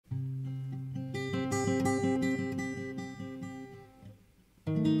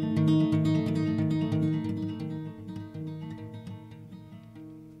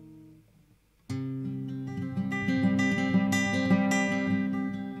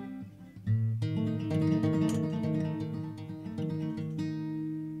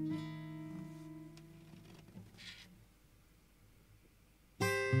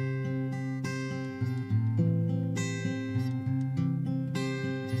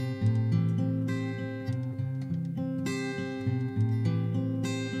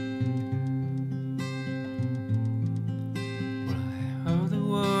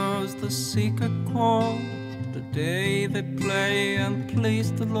The secret chord, the day they play and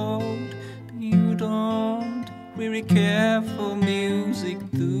please the Lord. You don't really care for music,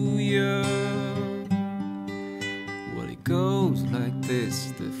 do you? Well, it goes like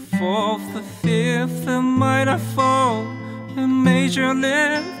this: the fourth, the fifth, the minor fall, the major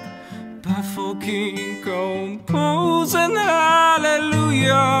lift, baffled king composing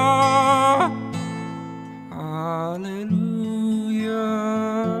hallelujah, hallelujah.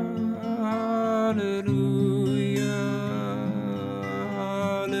 Hallelujah,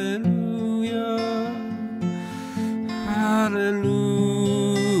 hallelujah, hallelujah.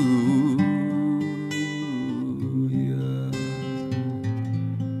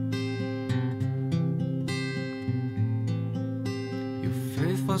 Your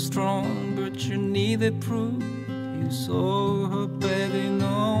faith was strong, but you needed proof. You saw her bathing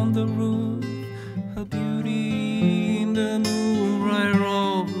on the roof, her beauty in the moonlight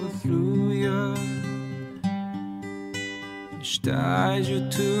overthrew you. She tied you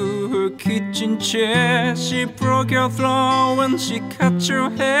to her kitchen chair. She broke your throat when she cut your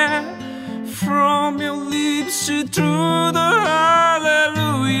hair. From your lips she drew the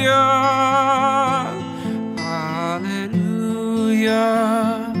hallelujah, hallelujah,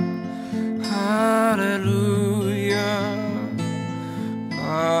 hallelujah,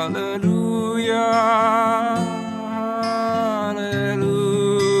 hallelujah.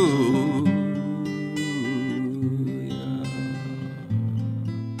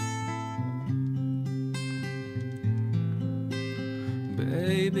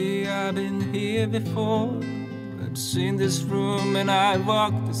 Baby, I've been here before. I've seen this room and I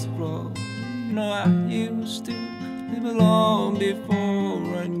walked this floor. You know, I used to live alone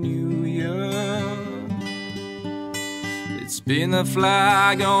before I knew you. It's been a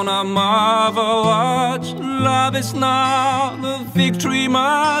flag on a marble watch. Love is not a victory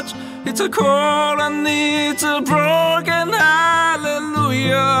march. It's a call and it's a broken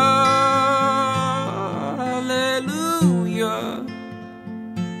hallelujah, hallelujah,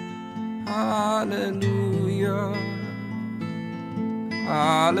 hallelujah,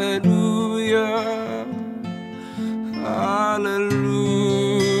 hallelujah, hallelujah.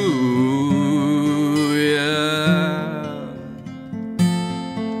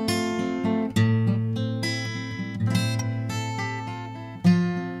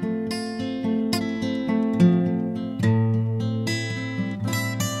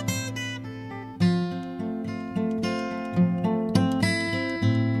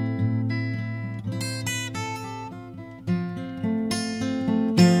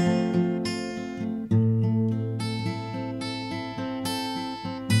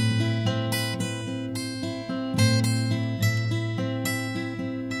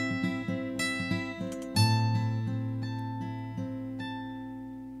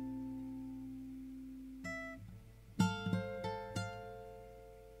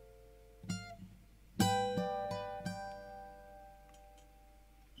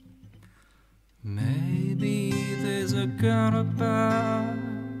 Maybe there's a God above,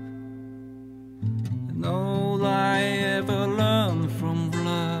 and all I ever learned from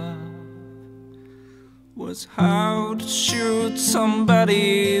love was how to shoot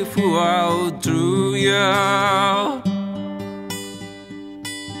somebody who outdrew you.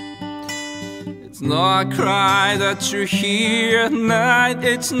 It's not a cry that you hear at night.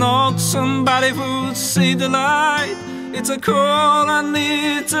 It's not somebody who sees the light. It's a call and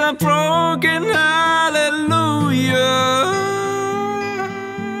it's a broken hallelujah,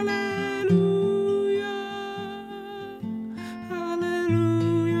 hallelujah,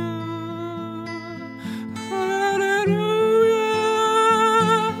 hallelujah,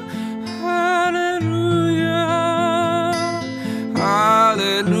 hallelujah, hallelujah,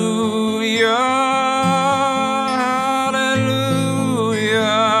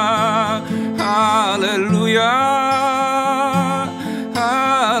 hallelujah, hallelujah.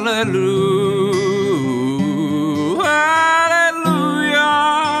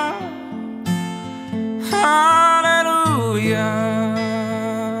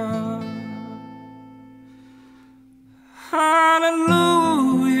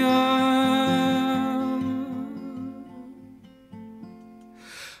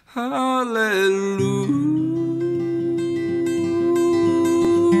 Hallelujah.